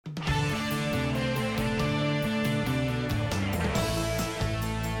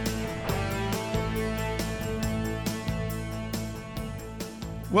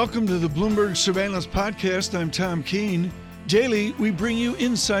Welcome to the Bloomberg Surveillance Podcast. I'm Tom Keene. Daily, we bring you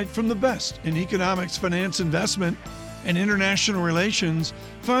insight from the best in economics, finance, investment, and international relations.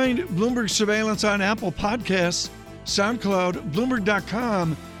 Find Bloomberg Surveillance on Apple Podcasts, SoundCloud,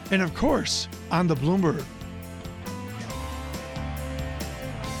 Bloomberg.com, and of course, on the Bloomberg.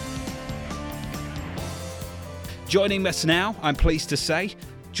 Joining us now, I'm pleased to say,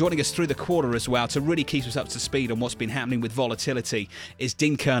 joining us through the quarter as well to really keep us up to speed on what's been happening with volatility is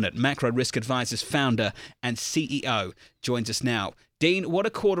Dean Curnutt, Macro Risk Advisors founder and CEO, joins us now. Dean, what a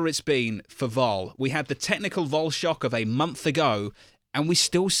quarter it's been for vol. We had the technical vol shock of a month ago, and we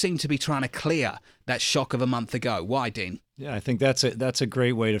still seem to be trying to clear that shock of a month ago. Why, Dean? Yeah, I think that's a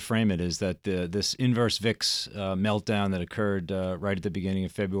great way to frame it, is that this inverse VIX meltdown that occurred right at the beginning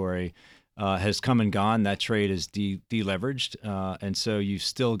of February has come and gone. That trade is deleveraged, and so you've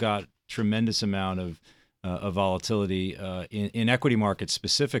still got tremendous amount of volatility in equity markets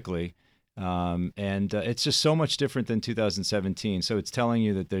specifically, and it's just so much different than 2017. So it's telling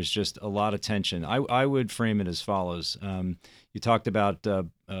you that there's just a lot of tension. I would frame it as follows. You talked about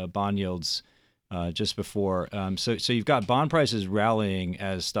bond yields just before. So you've got bond prices rallying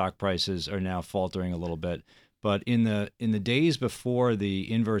as stock prices are now faltering a little bit. But in the days before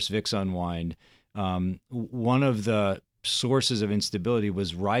the inverse VIX unwind, one of the sources of instability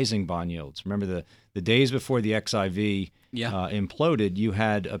was rising bond yields. Remember the days before the XIV imploded, you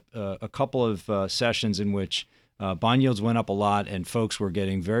had a couple of sessions in which bond yields went up a lot, and folks were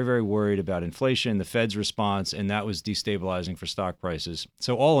getting very, very worried about inflation, the Fed's response, and that was destabilizing for stock prices.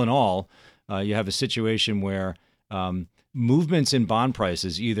 So all in all, you have a situation where movements in bond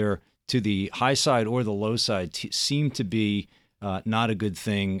prices, either to the high side or the low side, seem to be not a good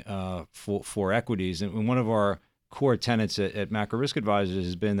thing for equities. And one of our core tenets at Macro Risk Advisors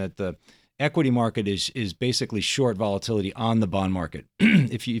has been that the equity market is basically short volatility on the bond market.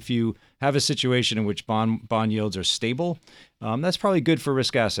 If you have a situation in which bond yields are stable, that's probably good for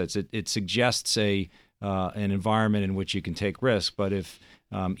risk assets. It suggests an environment in which you can take risk. But if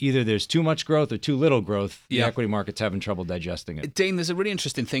either there's too much growth or too little growth, the equity market's having trouble digesting it. Dean, there's a really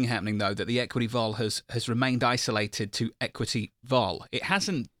interesting thing happening, though, that the equity vol has remained isolated to equity vol. It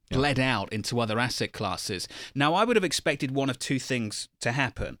hasn't bled out into other asset classes. Now, I would have expected one of two things to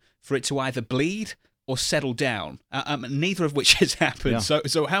happen: for it to either bleed or settle down, neither of which has happened. Yeah.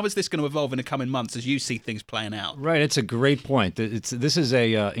 So how is this going to evolve in the coming months as you see things playing out? Right, it's a great point. This is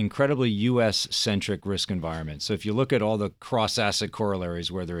a incredibly U.S.-centric risk environment. So if you look at all the cross-asset corollaries,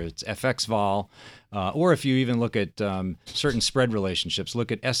 whether it's FX vol, or if you even look at certain spread relationships,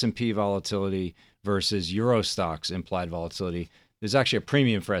 look at S&P volatility versus Euro stocks implied volatility, there's actually a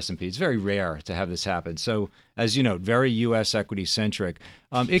premium for S&P. It's very rare to have this happen. So, as you know, very U.S. equity centric.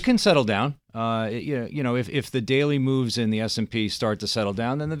 It can settle down. If the daily moves in the S&P start to settle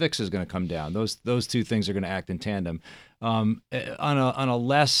down, then the VIX is going to come down. Those two things are going to act in tandem. On a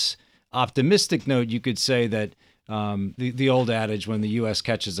less optimistic note, you could say that the old adage, when the U.S.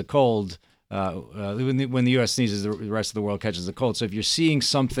 catches a cold, when the U.S. sneezes, the rest of the world catches a cold. So if you're seeing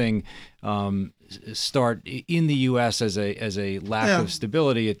something start in the U.S. as a lack of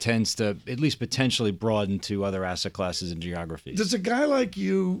stability, it tends to at least potentially broaden to other asset classes and geographies. Does a guy like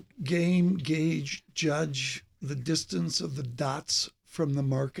you gauge, judge the distance of the dots from the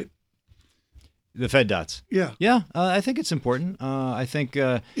market? The Fed dots. Yeah. Yeah, I think it's important. I think...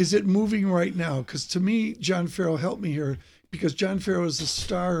 Is it moving right now? Because to me, John Farrell, help me here, because John Farrell is the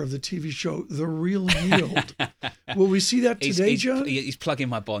star of the TV show The Real Yield. Will we see that today, John? He's plugging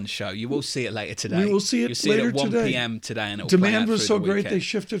my bond show. You will see it later today. We will see it You'll see later it at 1 today. p.m. today, and it'll play Demand out was through so the great weekend. they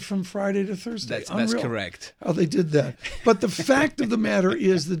shifted from Friday to Thursday. That's correct. How they did that. But the fact of the matter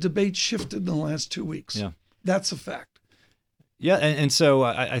is the debate shifted in the last 2 weeks. Yeah. That's a fact. Yeah, and so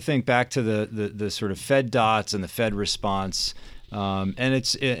I think back to the sort of Fed dots and the Fed response, and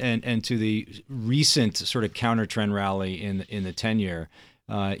to the recent sort of counter trend rally in the 10-year.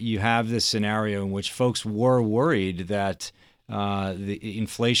 You have this scenario in which folks were worried that the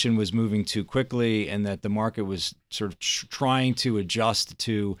inflation was moving too quickly and that the market was sort of trying to adjust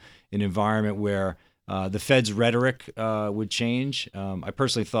to an environment where the Fed's rhetoric would change. I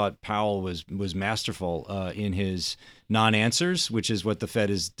personally thought Powell was masterful in his non-answers, which is what the Fed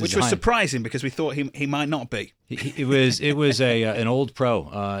is designed. Which was surprising because we thought he might not be. It was an old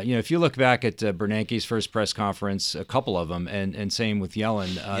pro. If you look back at Bernanke's first press conference, a couple of them, and same with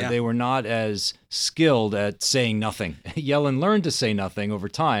Yellen, they were not as skilled at saying nothing. Yellen learned to say nothing over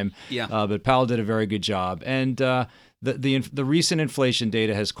time, but Powell did a very good job. And the recent inflation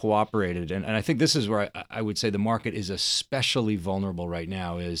data has cooperated, and I think this is where I would say the market is especially vulnerable right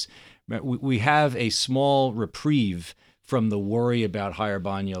now. Is we have a small reprieve from the worry about higher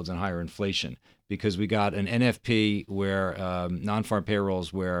bond yields and higher inflation, because we got an NFP where non-farm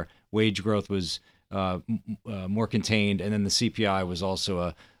payrolls where wage growth was more contained, and then the CPI was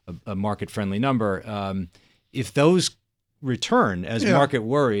also a market-friendly number. If those return as market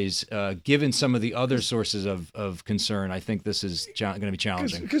worries, given some of the other sources of concern, I think this is going to be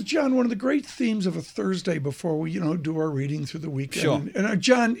challenging. Because John, one of the great themes of a Thursday before we do our reading through the weekend. Sure. And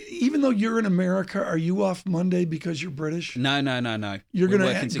John, even though you're in America, are you off Monday because you're British? No. You're We're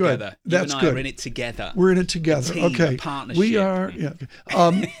working together. That's you and I good. are in it together. We're in it together. A team, okay. a partnership. We are. Yeah.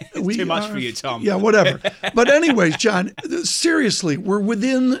 It's too much for you, Tom. Yeah, whatever. But anyways, John, seriously, we're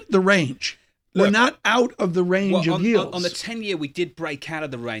within the range. We're not out of the range of yields. On the 10-year, we did break out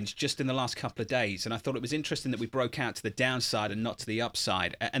of the range just in the last couple of days, and I thought it was interesting that we broke out to the downside and not to the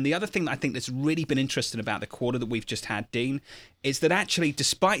upside. And the other thing that I think that's really been interesting about the quarter that we've just had, Dean, is that actually,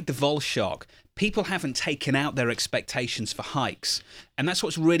 despite the vol shock, people haven't taken out their expectations for hikes. And that's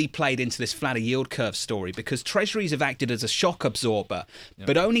what's really played into this flatter yield curve story, because treasuries have acted as a shock absorber,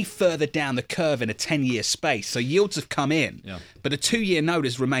 but only further down the curve in a 10-year space. So yields have come in, but a 2-year note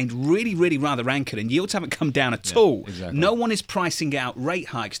has remained really, really rather anchored, and yields haven't come down at all. Exactly. No one is pricing out rate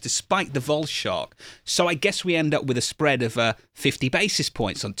hikes despite the vol shock. So I guess we end up with a spread of 50 basis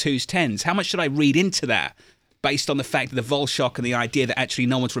points on 2s, 10s. How much should I read into that, based on the fact that the vol shock and the idea that actually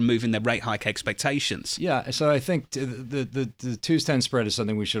no one's removing their rate hike expectations? Yeah, so I think the 2-10 spread is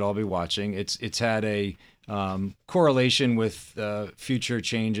something we should all be watching. It's had a correlation with future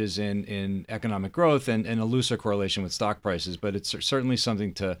changes in economic growth and a looser correlation with stock prices, but it's certainly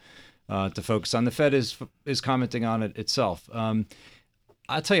something to focus on. The Fed is commenting on it itself.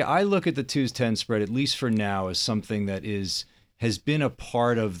 I'll tell you, I look at the 2-10 spread, at least for now, as something that has been a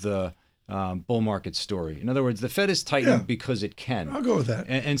part of the bull market story. In other words, the Fed is tightening because it can. I'll go with that.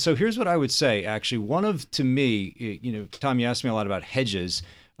 And so here's what I would say, actually. To me, Tom, you asked me a lot about hedges.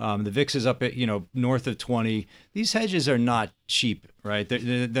 The VIX is up at, north of 20. These hedges are not cheap, right?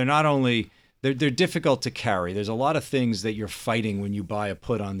 They're not only, they're difficult to carry. There's a lot of things that you're fighting when you buy a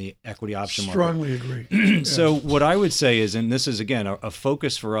put on the equity option market. Strongly agree. So what I would say is, and this is, again, a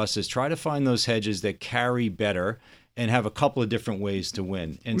focus for us, is try to find those hedges that carry better and have a couple of different ways to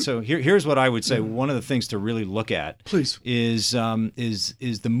win. And so here's what I would say. One of the things to really look at, please, is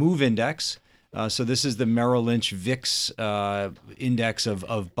the MOVE index. So this is the Merrill Lynch VIX index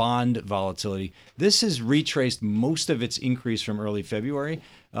of bond volatility. This has retraced most of its increase from early February.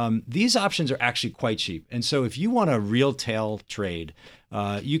 These options are actually quite cheap. And so if you want a real tail trade,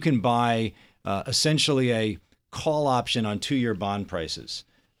 you can buy essentially a call option on 2-year bond prices.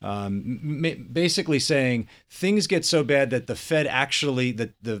 Basically saying things get so bad that the Fed actually,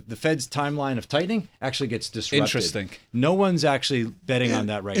 the Fed's timeline of tightening actually gets disrupted. Interesting. No one's actually betting on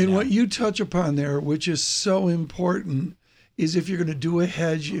that right now. And what you touch upon there, which is so important, is if you're going to do a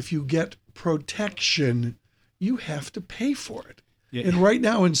hedge, if you get protection, you have to pay for it. Yeah. And right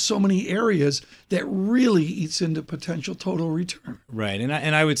now, in so many areas, that really eats into potential total return. Right,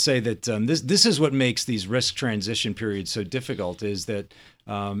 and I would say that this is what makes these risk transition periods so difficult. Is that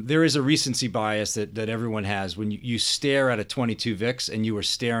there is a recency bias that everyone has when you stare at a 22 VIX and you were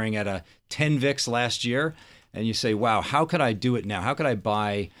staring at a 10 VIX last year, and you say, "Wow, how could I do it now? How could I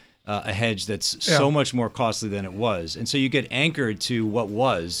buy a hedge that's so much more costly than it was?" And so you get anchored to what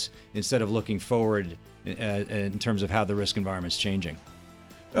was instead of looking forward in terms of how the risk environment is changing.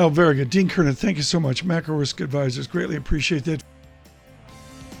 Oh, very good. Dean Curnutt, thank you so much. Macro Risk Advisors, greatly appreciate that.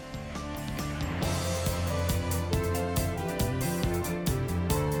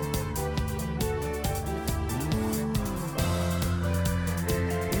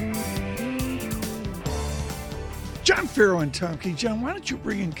 John Farrow and Tom King. John, why don't you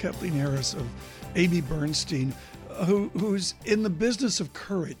bring in Kathleen Harris of AllianceBernstein, who's in the business of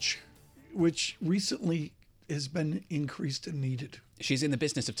courage, which recently has been increased and needed. She's in the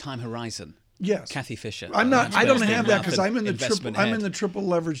business of time horizon. Yes. Kathy Fisher. I'm not. I don't have that because I'm in the investment triple. head. I'm in the triple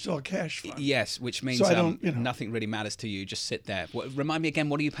leveraged all cash fund. Yes, which means So I don't, nothing really matters to you. Just sit there. Remind me again.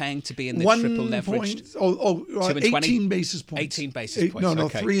 What are you paying to be in the triple leveraged? 18 basis points. 18 basis points. No,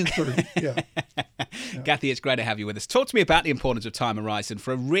 okay. 3 and 30. Yeah. Kathy, it's great to have you with us. Talk to me about the importance of time horizon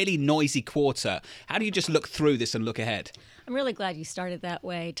for a really noisy quarter. How do you just look through this and look ahead? I'm really glad you started that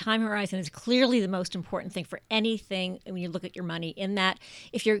way. Time horizon is clearly the most important thing for anything when you look at your money, in that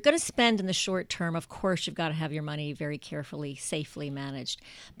if you're going to spend in the short term, of course, you've got to have your money very carefully, safely managed.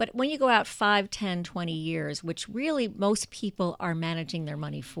 But when you go out 5, 10, 20 years, which really most people are managing their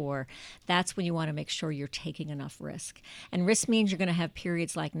money for, that's when you want to make sure you're taking enough risk. And risk means you're going to have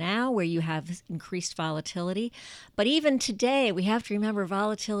periods like now where you have increased volatility. But even today, we have to remember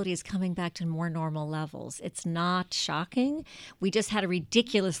volatility is coming back to more normal levels. It's not shocking. changing. We just had a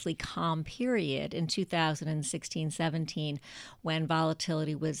ridiculously calm period in 2016-17 when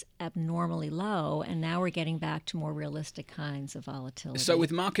volatility was abnormally low, and now we're getting back to more realistic kinds of volatility. So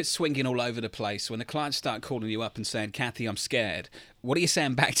with markets swinging all over the place, when the clients start calling you up and saying, Kathy, I'm scared, what are you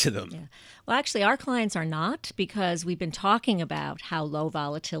saying back to them? Yeah. Well, actually, our clients are not, because we've been talking about how low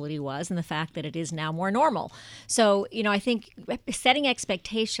volatility was and the fact that it is now more normal. So, I think setting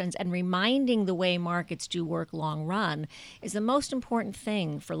expectations and reminding the way markets do work long run is the most important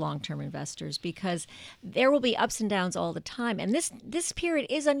thing for long-term investors, because there will be ups and downs all the time. And this period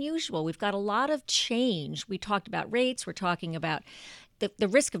is unusual. We've got a lot of change. We talked about rates. We're talking about the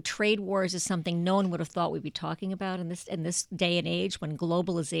risk of trade wars is something no one would have thought we'd be talking about in this day and age, when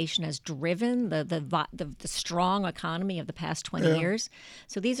globalization has driven the strong economy of the past 20 years.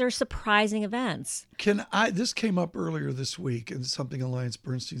 So these are surprising events. This came up earlier this week, and something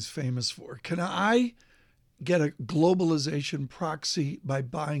AllianceBernstein's famous for. Can I get a globalization proxy by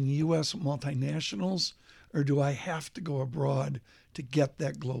buying U.S. multinationals, or do I have to go abroad to get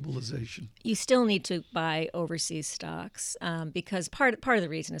that globalization? You still need to buy overseas stocks because part of the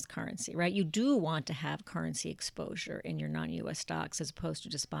reason is currency, right? You do want to have currency exposure in your non-U.S. stocks as opposed to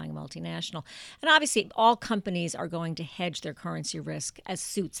just buying a multinational. And obviously, all companies are going to hedge their currency risk as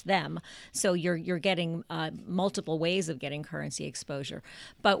suits them. So you're getting multiple ways of getting currency exposure.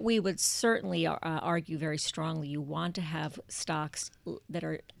 But we would certainly argue very strongly you want to have stocks that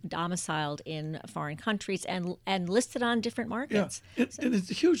are domiciled in foreign countries and listed on different markets. Yeah. And it's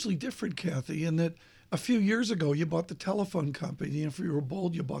hugely different, Kathy, in that a few years ago you bought the telephone company, and if you were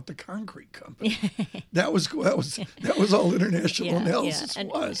bold, you bought the concrete company. that was all international analysis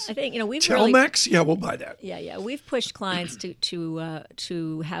was. I think we've Telmex, we'll buy that. Yeah. We've pushed clients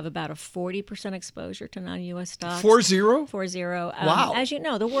to have about a 40% exposure to non-U.S. stocks. 40? 40. Wow. As you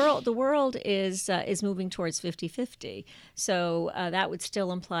know, the world is moving towards 50-50. So that would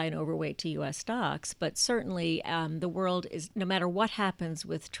still imply an overweight to U.S. stocks, but certainly the world is, no matter what happens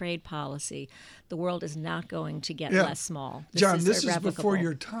with trade policy, the world is not going to get less small. John, this is before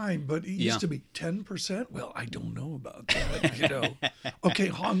your time, but it used to be 10%. Well, I don't know about that, Okay,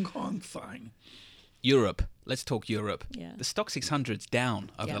 Hong Kong, fine. Europe. Let's talk Europe. Yeah. The Stock 600's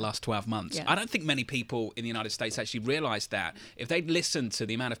down over the last 12 months. Yeah. I don't think many people in the United States actually realize that. If they'd listened to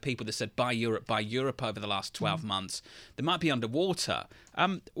the amount of people that said buy Europe over the last 12 months, they might be underwater.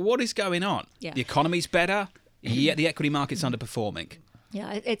 What is going on? Yeah. The economy's better, yet the equity market's underperforming.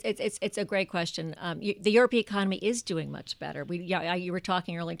 Yeah, it's a great question. The European economy is doing much better. You were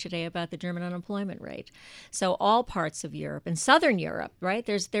talking earlier today about the German unemployment rate. So all parts of Europe and Southern Europe, right?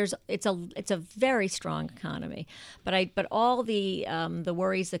 It's a very strong economy. But all the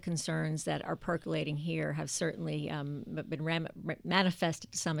worries, the concerns that are percolating here have certainly been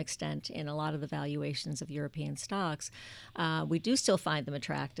manifested to some extent in a lot of the valuations of European stocks. We do still find them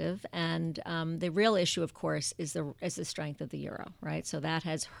attractive, and the real issue, of course, is the strength of the euro, right? So that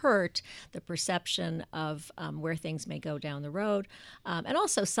has hurt the perception of where things may go down the road. And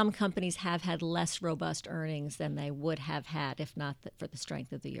also, some companies have had less robust earnings than they would have had if not for the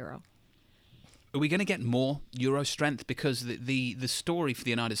strength of the euro. Are we going to get more euro strength? Because the story for the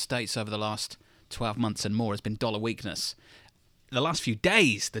United States over the last 12 months and more has been dollar weakness. The last few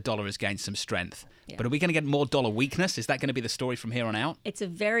days, the dollar has gained some strength. Yeah. But are we going to get more dollar weakness? Is that going to be the story from here on out? It's a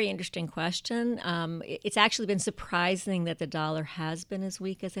very interesting question. It's actually been surprising that the dollar has been as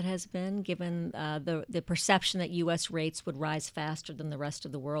weak as it has been, given the perception that U.S. rates would rise faster than the rest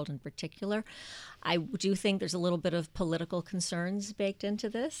of the world in particular. I do think there's a little bit of political concerns baked into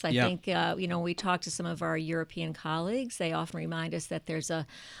this. I think, when we talk to some of our European colleagues, they often remind us that there's a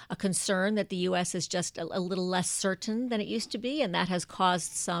concern that the U.S. is just a little less certain than it used to be, and that has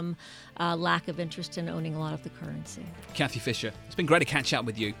caused some lack of interest in owning a lot of the currency. Kathy Fisher, it's been great to catch up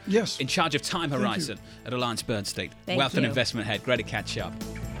with you. Yes. In charge of Time Horizon at AllianceBernstein. Wealth and Investment Head. Great to catch up.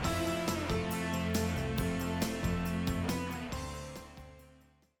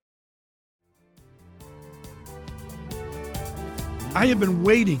 I have been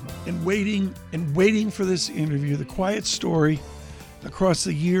waiting for this interview. The quiet story across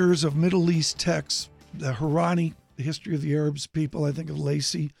the years of Middle East texts, the Harani, the history of the Arabs people, I think of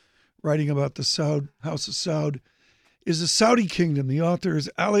Lacey, writing about the House of Saud, is the Saudi kingdom. The author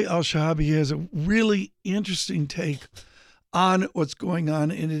is Ali al-Shihabi. He has a really interesting take on what's going on,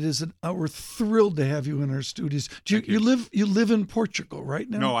 and it is we're thrilled to have you in our studios. You live in Portugal right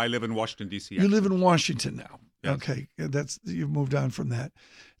now? No, I live in Washington, D.C. You live in Washington now. Yes. Okay, you've moved on from that.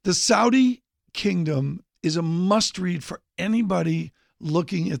 The Saudi kingdom is a must-read for anybody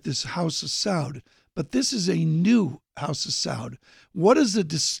looking at this House of Saud, but this is a new House of Saud. What is the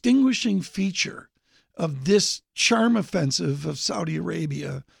distinguishing feature of this charm offensive of Saudi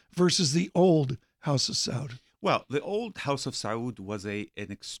Arabia versus the old House of Saud? Well, the old House of Saud was an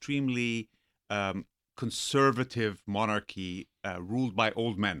extremely conservative monarchy ruled by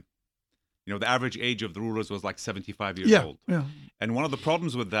old men. You know, the average age of the rulers was like 75 years old. Yeah. And one of the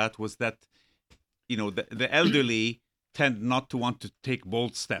problems with that was that, you know, the elderly tend not to want to take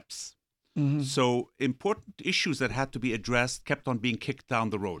bold steps. Mm-hmm. So important issues that had to be addressed kept on being kicked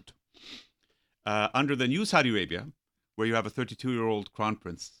down the road. Under the new Saudi Arabia, where you have a 32-year-old crown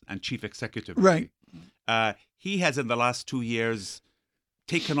prince and chief executive, Right. He has in the last 2 years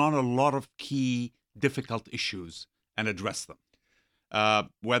taken on a lot of key difficult issues and addressed them.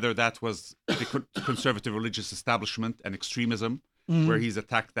 Whether that was the conservative religious establishment and extremism, where he's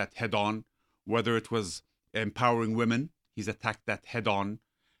attacked that head on, whether it was empowering women, he's attacked that head on,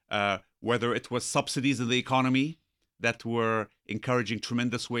 whether it was subsidies in the economy that were encouraging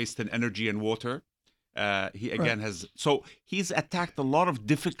tremendous waste in energy and water. He again has, so he's attacked a lot of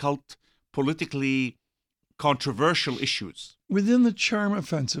difficult, politically controversial issues. Within the charm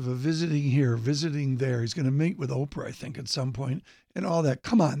offensive of visiting here, visiting there, he's going to meet with Oprah, I think, at some point, and all that.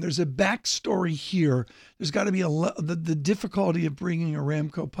 Come on, there's a backstory here. There's got to be the difficulty of bringing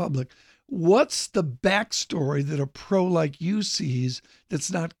Aramco public. What's the backstory that a pro like you sees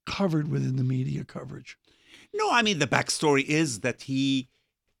that's not covered within the media coverage? No, I mean, the backstory is that he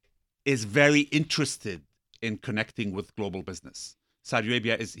is very interested in connecting with global business. Saudi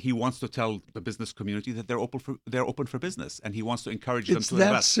Arabia he wants to tell the business community that they're open for business, and he wants to encourage them to invest.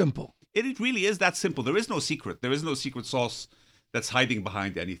 It's that simple. It really is that simple. There is no secret. There is no secret sauce that's hiding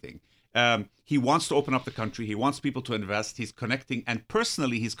behind anything. He wants to open up the country. He wants people to invest. He's connecting, and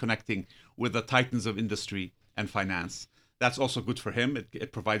personally, he's connecting with the titans of industry and finance. That's also good for him.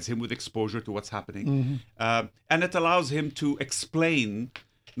 It provides him with exposure to what's happening. And it allows him to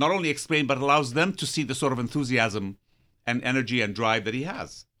not only explain, but allows them to see the sort of enthusiasm and energy and drive that he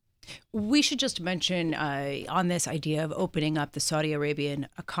has. We should just mention on this idea of opening up the Saudi Arabian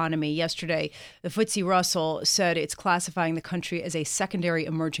economy. Yesterday, the FTSE Russell said it's classifying the country as a secondary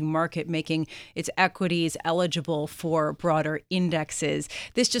emerging market, making its equities eligible for broader indexes.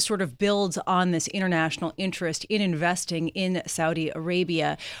 This just sort of builds on this international interest in investing in Saudi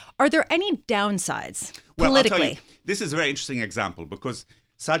Arabia. Are there any downsides politically? I'll tell you, this is a very interesting example because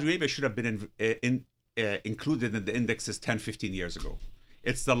Saudi Arabia should have been included in the indexes 10, 15 years ago.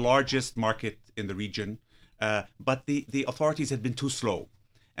 It's the largest market in the region, but the authorities had been too slow,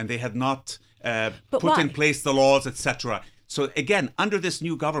 and they had not put in place the laws, etc. So again, under this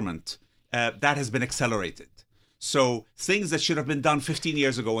new government, that has been accelerated. So things that should have been done 15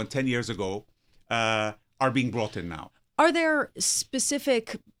 years ago and 10 years ago are being brought in now. Are there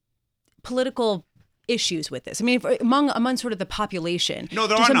specific political issues with this? I mean, among sort of the population. No,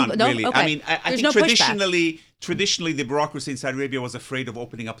 there are none, really. Okay. I mean, I think traditionally the bureaucracy in Saudi Arabia was afraid of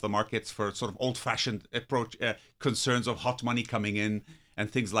opening up the markets for sort of old-fashioned approach, concerns of hot money coming in and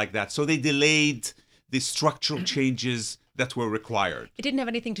things like that. So they delayed the structural changes that were required. It didn't have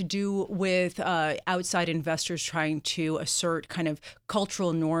anything to do with outside investors trying to assert kind of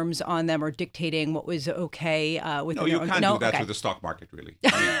cultural norms on them or dictating what was okay. No, you can't do that with the stock market, really.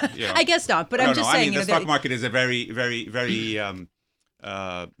 I mean, I guess not, but I'm just saying. I mean, the stock market is a very, very, very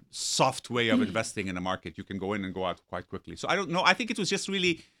soft way of investing in a market. You can go in and go out quite quickly. So I don't know. I think it was just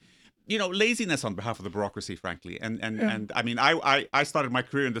really, laziness on behalf of the bureaucracy, frankly. And I mean, I started my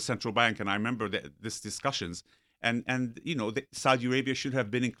career in the central bank, and I remember these discussions. And Saudi Arabia should have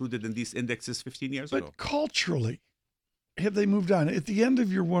been included in these indexes 15 years ago. But culturally, have they moved on? At the end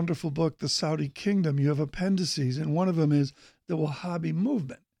of your wonderful book, The Saudi Kingdom, you have appendices, and one of them is the Wahhabi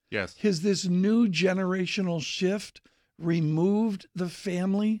movement. Yes. Has this new generational shift removed the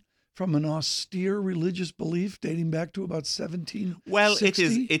family from an austere religious belief dating back to about 1760? Well,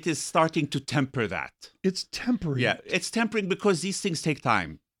 it is starting to temper that. It's tempering. Yeah, it's tempering because these things take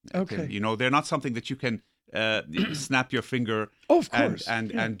time. Okay. They're not something that you can snap your finger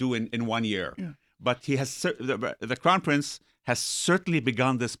and do in 1 year. Yeah. But he has the crown prince has certainly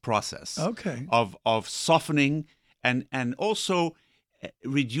begun this process of softening and also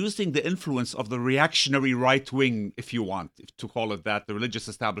reducing the influence of the reactionary right wing, if you want to call it that, the religious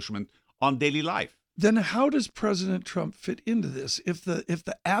establishment on daily life. Then how does President Trump fit into this? If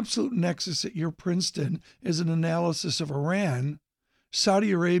the absolute nexus at your Princeton is an analysis of Iran,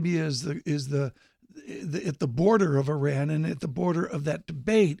 Saudi Arabia is at the border of Iran and at the border of that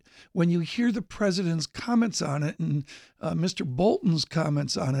debate. When you hear the president's comments on it and Mr. Bolton's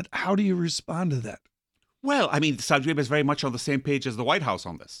comments on it, how do you respond to that? Well, I mean, Saudi Arabia is very much on the same page as the White House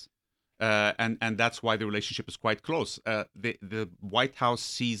on this. And that's why the relationship is quite close. The White House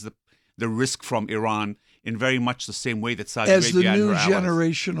sees the risk from Iran in very much the same way that Saudi as Arabia the new and her allies.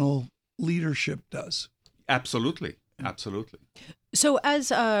 generational leadership does. Absolutely. Absolutely. So as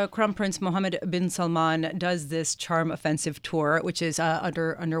Crown Prince Mohammed bin Salman does this charm offensive tour, which is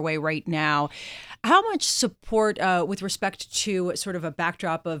underway right now, how much support with respect to sort of a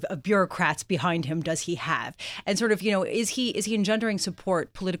backdrop of bureaucrats behind him does he have? And sort of, is he engendering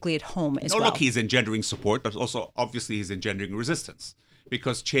support politically at home as well? Look, he's engendering support, but also obviously he's engendering resistance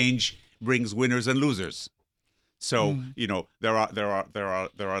because change brings winners and losers. So, there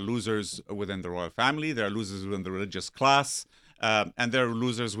are losers within the royal family, there are losers within the religious class, and there are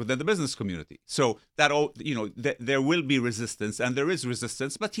losers within the business community. So that there will be resistance, and there is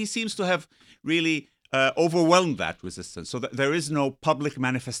resistance, but he seems to have really overwhelmed that resistance. So that there is no public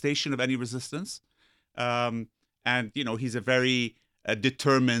manifestation of any resistance, and he's a very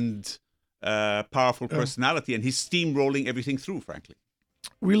determined, powerful personality, and he's steamrolling everything through, frankly.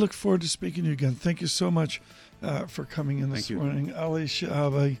 We look forward to speaking to you again. Thank you so much for coming in this morning. Ali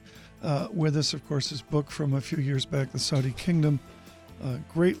Shihabi with us, of course, his book from a few years back, The Saudi Kingdom.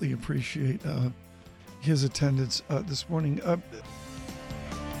 Greatly appreciate his attendance this morning.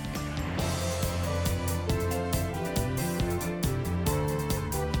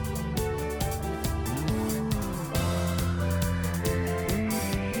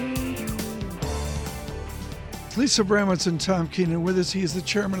 Lisa Bramwitz and Tom Keenan with us. He is the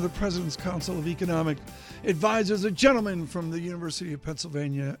chairman of the President's Council of Economic Advisors, a gentleman from the University of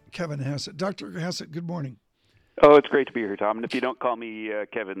Pennsylvania, Kevin Hassett. Dr. Hassett, good morning. Oh, it's great to be here, Tom. And if you don't call me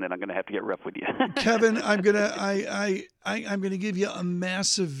Kevin, then I'm going to have to get rough with you. Kevin, I'm gonna give you a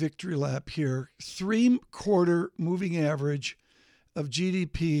massive victory lap here. 3-quarter moving average of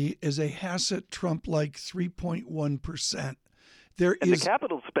GDP is a Hassett Trump-like 3.1%. The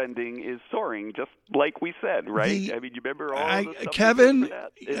capital spending is soaring, just like we said, right? You remember all the stuff Kevin,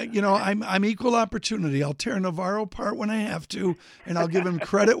 I'm equal opportunity. I'll tear Navarro apart when I have to, and I'll give him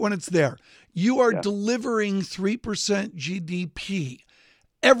credit when it's there. You are delivering 3% GDP.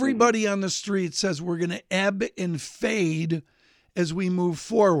 Everybody on the street says we're going to ebb and fade as we move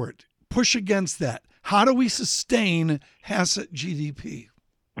forward. Push against that. How do we sustain Hassett GDP?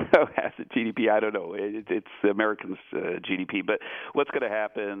 Oh, Hassett GDP, I don't know. It's Americans' GDP. But what's going to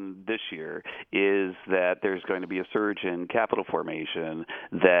happen this year is that there's going to be a surge in capital formation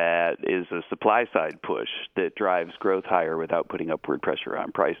that is a supply-side push that drives growth higher without putting upward pressure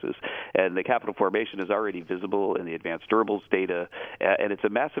on prices. And the capital formation is already visible in the advanced durables data, and it's a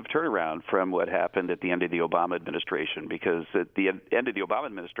massive turnaround from what happened at the end of the Obama administration, because at the end of the Obama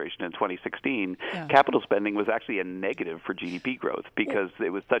administration in 2016, capital spending was actually a negative for GDP growth because it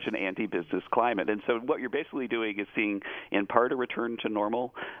was such an anti-business climate. And so what you're basically doing is seeing in part a return to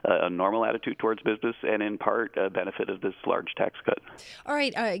normal, a normal attitude towards business, and in part a benefit of this large tax cut. All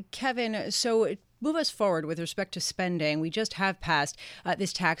right, Kevin, so move us forward with respect to spending. We just have passed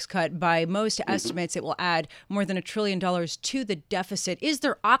this tax cut. By most estimates, it will add more than $1 trillion to the deficit. Is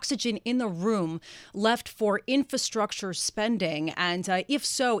there oxygen in the room left for infrastructure spending? And if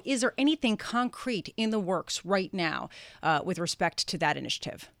so, is there anything concrete in the works right now with respect to that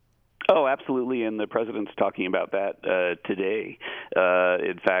initiative? Oh, absolutely, and the president's talking about that today.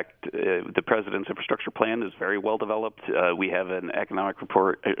 In fact, the president's infrastructure plan is very well developed. We have an economic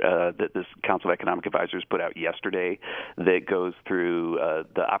report that this Council of Economic Advisors put out yesterday that goes through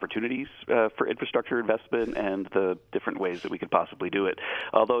the opportunities for infrastructure investment and the different ways that we could possibly do it.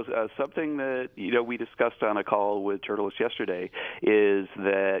 Although something that we discussed on a call with journalists yesterday is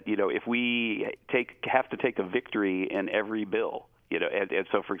that if we have to take a victory in every bill. And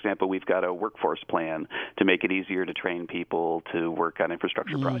so, for example, we've got a workforce plan to make it easier to train people to work on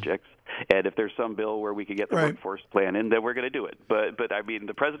infrastructure projects. And if there's some bill where we could get the workforce plan in, then we're going to do it. But I mean,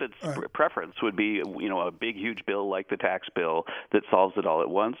 the president's preference would be, a big, huge bill like the tax bill that solves it all at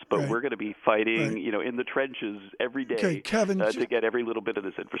once. But we're going to be fighting, in the trenches every day Kevin, to get every little bit of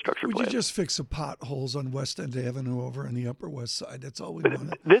this infrastructure plan. Would you just fix the potholes on West End Avenue over on the Upper West Side? That's all we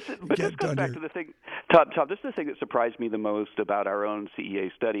want. This goes back to the thing, Tom, this is the thing that surprised me the most about our own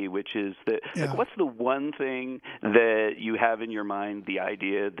CEA study, which is that what's the one thing that you have in your mind, the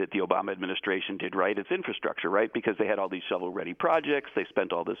idea that the Obama administration did right? It's infrastructure, right? Because they had all these shovel-ready projects. They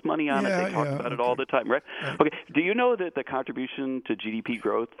spent all this money on it. They talked about it all the time, right? Okay. Do you know that the contribution to GDP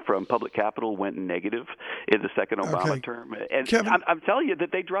growth from public capital went negative in the second Obama term? And Kevin, I'm telling you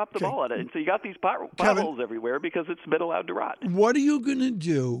that they dropped the ball on it. And so you got these potholes everywhere because it's been allowed to rot. What are you going to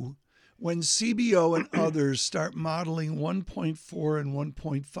do when CBO and others start modeling $1.4 and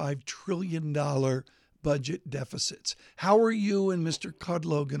 $1.5 trillion budget deficits? How are you and Mr.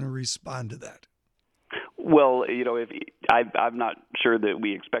 Kudlow going to respond to that? Well, I'm not sure that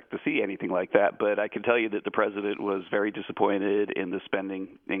we expect to see anything like that, but I can tell you that the president was very disappointed in the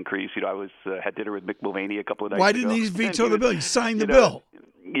spending increase. I had dinner with Mick Mulvaney a couple of nights ago. Why didn't he veto the bill? He signed the bill.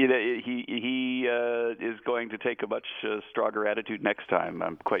 He is going to take a much stronger attitude next time,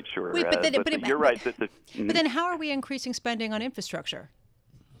 I'm quite sure. Wait, but you're right. But then how are we increasing spending on infrastructure?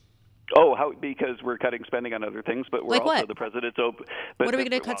 Oh, because we're cutting spending on other things, but we're like also what? The president's open. What are we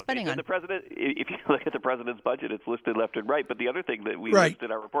going to cut spending on? The president, if you look at the president's budget, it's listed left and right. But the other thing that we listed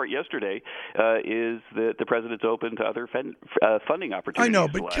in our report yesterday is that the president's open to other funding opportunities. I know,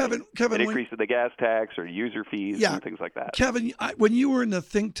 but Kevin, an increase in the gas tax or user fees and things like that. Kevin, when you were in the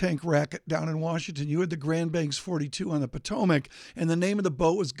think tank racket down in Washington, you had the Grand Banks 42 on the Potomac, and the name of the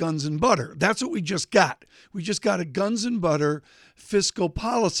boat was Guns and Butter. That's what we just got. We just got a Guns and Butter fiscal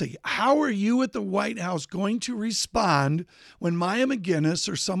policy. How are you at the White House going to respond when Maya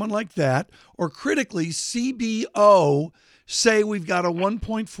McGinnis or someone like that, or critically CBO, say we've got a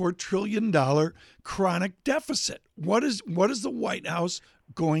 $1.4 trillion chronic deficit? What is the White House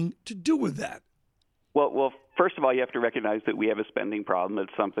going to do with that? Well, first of all, you have to recognize that we have a spending problem.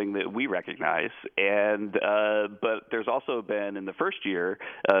 It's something that we recognize, but there's also been in the first year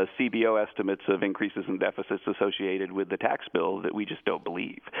CBO estimates of increases in deficits associated with the tax bill that we just don't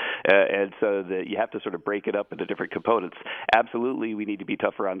believe, and so that you have to sort of break it up into different components. Absolutely, we need to be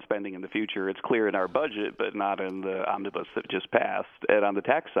tougher on spending in the future. It's clear in our budget, but not in the omnibus that just passed. And on the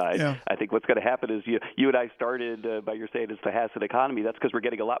tax side, I think what's going to happen is you and I started by your saying it's the Hassett economy. That's because we're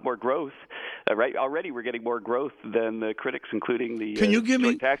getting a lot more growth, right? Already we're getting more growth than the critics, including the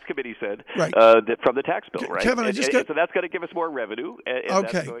Joint Tax Committee said, from the tax bill, right? Kevin, so that's going to give us more revenue, and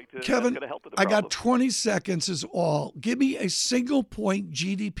okay, that's Kevin, going to help with the I problem. got 20 seconds is all. Give me a single point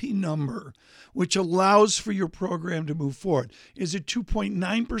GDP number which allows for your program to move forward. Is it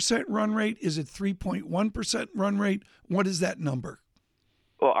 2.9% run rate? Is it 3.1% run rate? What is that number?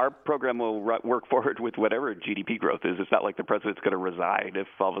 Well, our program will work forward with whatever GDP growth is. It's not like the president's going to resign if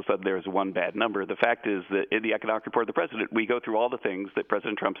all of a sudden there's one bad number. The fact is that in the economic report of the president, we go through all the things that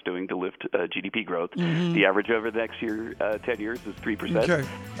President Trump's doing to lift GDP growth. Mm-hmm. The average over the next year, 10 years, is 3%.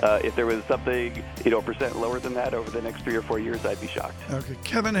 Okay. If there was something, percent lower than that over the next 3 or 4 years, I'd be shocked. Okay.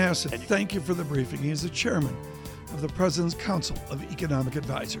 Kevin Hassett, thank you for the briefing. He is the chairman of the President's Council of Economic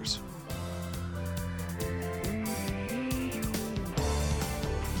Advisors.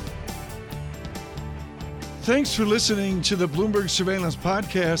 Thanks for listening to the Bloomberg Surveillance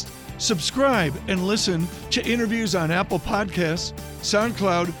Podcast. Subscribe and listen to interviews on Apple Podcasts,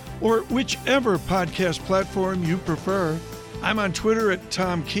 SoundCloud, or whichever podcast platform you prefer. I'm on Twitter at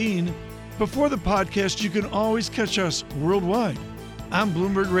Tom Keene. Before the podcast, you can always catch us worldwide on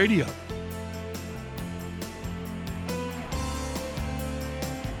Bloomberg Radio.